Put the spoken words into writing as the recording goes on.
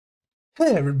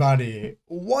Hey everybody,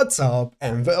 what's up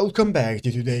and welcome back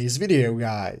to today's video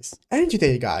guys. And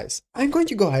today guys, I'm going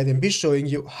to go ahead and be showing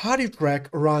you how to track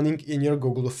running in your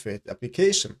Google Fit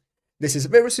application. This is a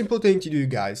very simple thing to do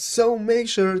guys, so make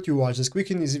sure to watch this quick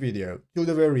and easy video till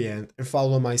the very end and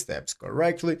follow my steps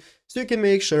correctly so you can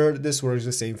make sure this works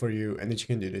the same for you and that you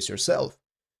can do this yourself.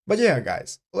 But yeah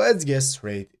guys, let's get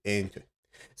straight into it.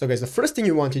 So guys, the first thing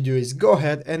you want to do is go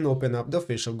ahead and open up the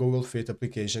official Google Fit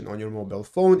application on your mobile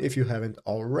phone if you haven't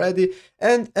already.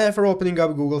 And after opening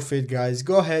up Google Fit guys,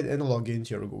 go ahead and log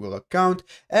into your Google account,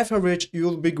 after which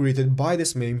you'll be greeted by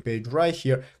this main page right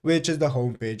here, which is the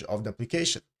home page of the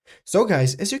application. So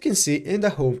guys, as you can see in the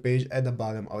home page at the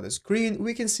bottom of the screen,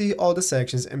 we can see all the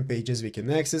sections and pages we can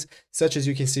access, such as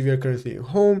you can see we are currently in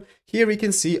home. Here we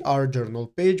can see our journal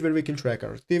page where we can track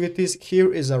our activities.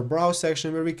 Here is our browse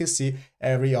section where we can see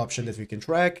every option that we can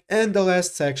track. And the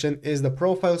last section is the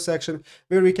profile section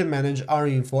where we can manage our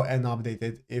info and update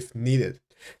it if needed.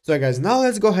 So guys, now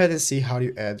let's go ahead and see how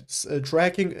you add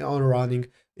tracking on running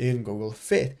in Google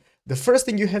Fit. The first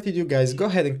thing you have to do guys, go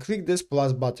ahead and click this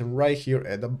plus button right here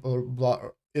at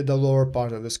the lower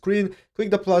part of the screen. Click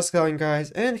the plus sign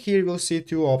guys, and here you will see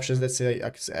two options that say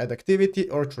add activity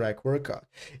or track workout.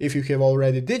 If you have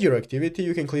already did your activity,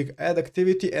 you can click add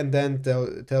activity and then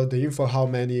tell the info how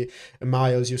many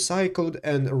miles you cycled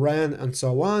and ran and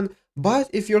so on. But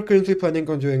if you're currently planning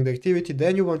on doing the activity,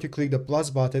 then you want to click the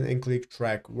plus button and click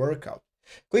track workout.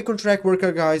 Click on track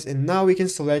workout guys, and now we can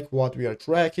select what we are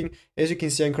tracking. As you can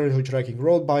see, I'm currently tracking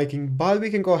road biking, but we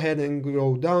can go ahead and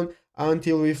go down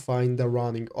until we find the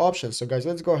running option. So guys,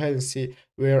 let's go ahead and see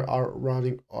where our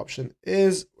running option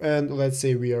is, and let's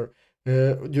say we are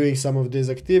doing some of these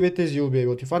activities. You'll be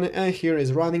able to find it, and here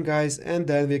is running guys, and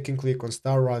then we can click on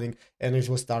start running and it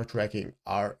will start tracking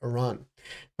our run.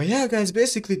 But yeah guys,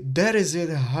 basically that is it,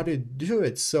 how to do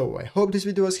it. So I hope this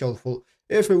video was helpful.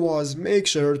 If it was, make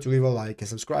sure to leave a like and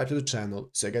subscribe to the channel.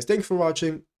 So guys, thank you for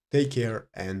watching, take care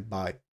and bye.